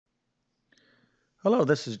Hello,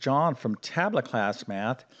 this is John from TabletClass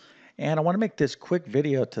Math, and I want to make this quick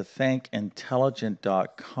video to thank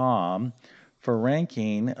Intelligent.com for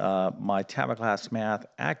ranking my TabletClass Math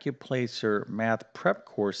ACCUPLACER math prep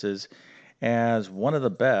courses as one of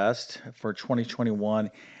the best for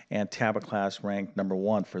 2021, and TabletClass ranked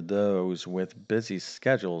 #1 for those with busy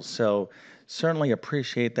schedules. So certainly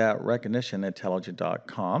appreciate that recognition,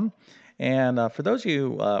 Intelligent.com. And for those of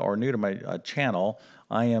you who are new to my channel,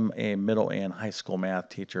 I am a middle and high school math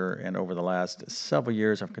teacher, and over the last several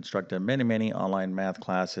years, I've constructed many online math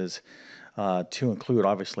classes to include,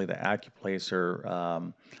 obviously, the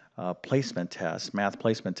ACCUPLACER placement test, math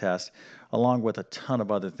placement test, along with a ton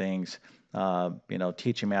of other things.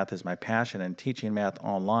 Teaching math is my passion, and teaching math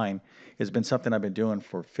online has been something I've been doing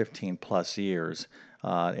for 15 plus years,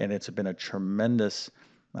 and it's been a tremendous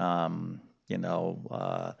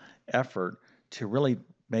effort to really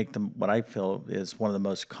make them what I feel is one of the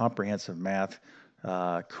most comprehensive math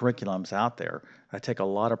curriculums out there. I take a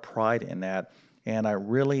lot of pride in that, and I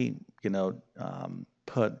really,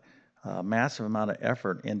 put a massive amount of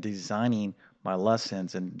effort in designing my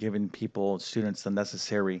lessons and giving students, the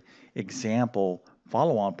necessary example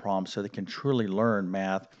follow-on problems so they can truly learn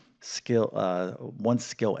math one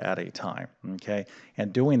skill at a time. Okay,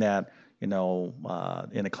 and doing that in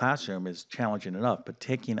a classroom is challenging enough, but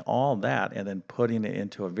taking all that and then putting it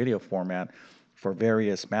into a video format for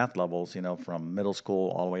various math levels, from middle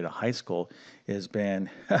school all the way to high school, has been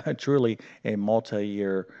truly a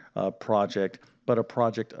multi-year project, but a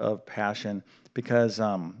project of passion because,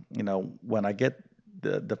 when I get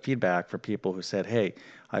the feedback for people who said, hey,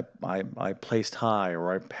 I placed high,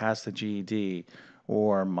 or I passed the GED,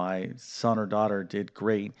 or my son or daughter did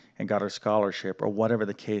great and got a scholarship, or whatever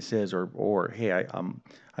the case is, or hey, I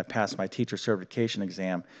passed my teacher certification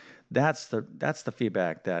exam. That's the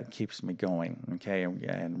feedback that keeps me going. Okay,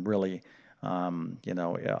 and really,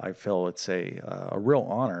 I feel it's a real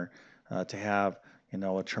honor to have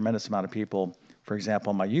a tremendous amount of people. For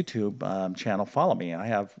example, my YouTube channel follow me. I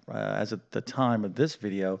have, as at the time of this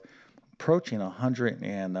video, approaching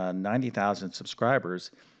 190,000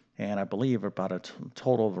 subscribers, and I believe about a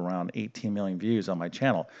total of around 18 million views on my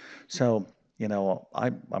channel. So,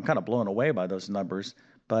 I'm kind of blown away by those numbers.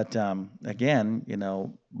 But again,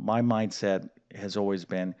 my mindset has always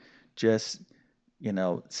been just,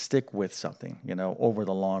 stick with something, over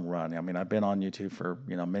the long run. I mean, I've been on YouTube for,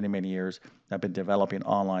 many years. I've been developing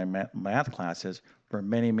online math classes for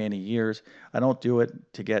many years. I don't do it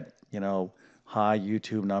to get, high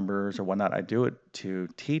YouTube numbers or whatnot. I do it to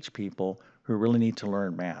teach people who really need to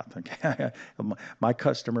learn math. Okay, my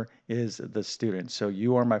customer is the student, so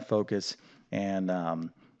you are my focus. And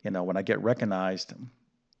when I get recognized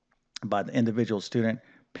by the individual student,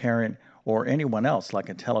 parent, or anyone else like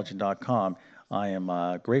Intelligent.com, I am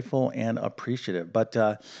grateful and appreciative. But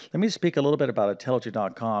let me speak a little bit about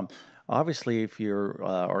Intelligent.com. Obviously, if you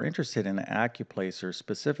are interested in AccuPlacer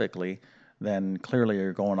specifically, then clearly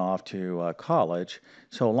you're going off to college.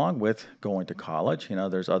 So along with going to college,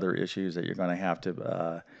 there's other issues that you're going to have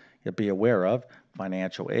to be aware of: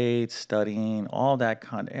 financial aid, studying, all that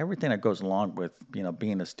everything that goes along with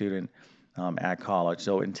being a student at college.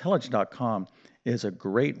 So Intelligent.com is a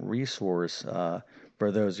great resource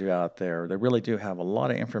for those of you out there. They really do have a lot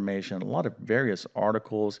of information, a lot of various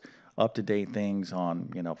articles, up-to-date things on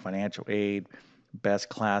financial aid, best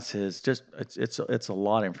classes. Just it's a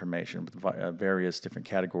lot of information with various different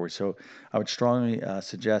categories. So I would strongly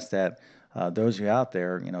suggest that those of you out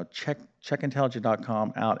there, check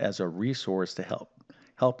Intelligent.com out as a resource to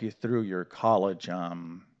help you through your college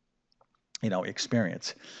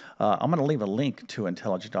experience. I'm going to leave a link to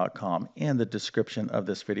Intelligent.com in the description of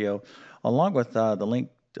this video, along with the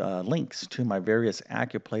links to my various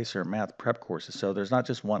AccuPlacer math prep courses. So there's not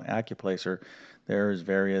just one AccuPlacer, there's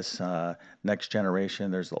various next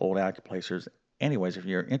generation, there's the old AccuPlacers. Anyways, if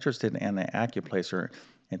you're interested in the AccuPlacer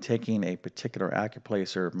and taking a particular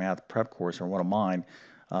AccuPlacer math prep course or one of mine,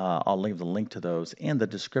 I'll leave the link to those in the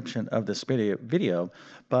description of this video.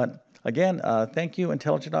 But again, thank you,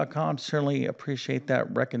 Intelligent.com. Certainly appreciate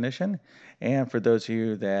that recognition. And for those of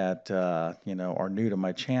you that are new to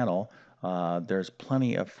my channel, there's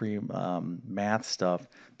plenty of free math stuff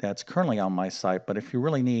that's currently on my site. But if you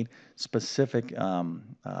really need specific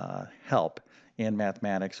help in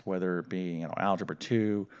mathematics, whether it be Algebra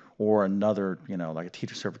 2 or another, like a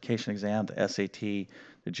teacher certification exam, the SAT,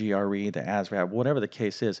 the GRE, the ASVAB, whatever the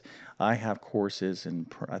case is, I have courses,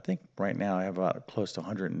 and I think right now I have about close to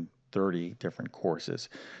 130 different courses.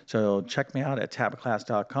 So check me out at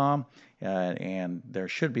TabletClass.com, and there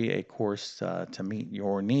should be a course to meet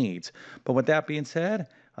your needs. But with that being said,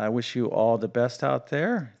 I wish you all the best out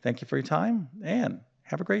there. Thank you for your time and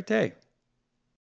have a great day.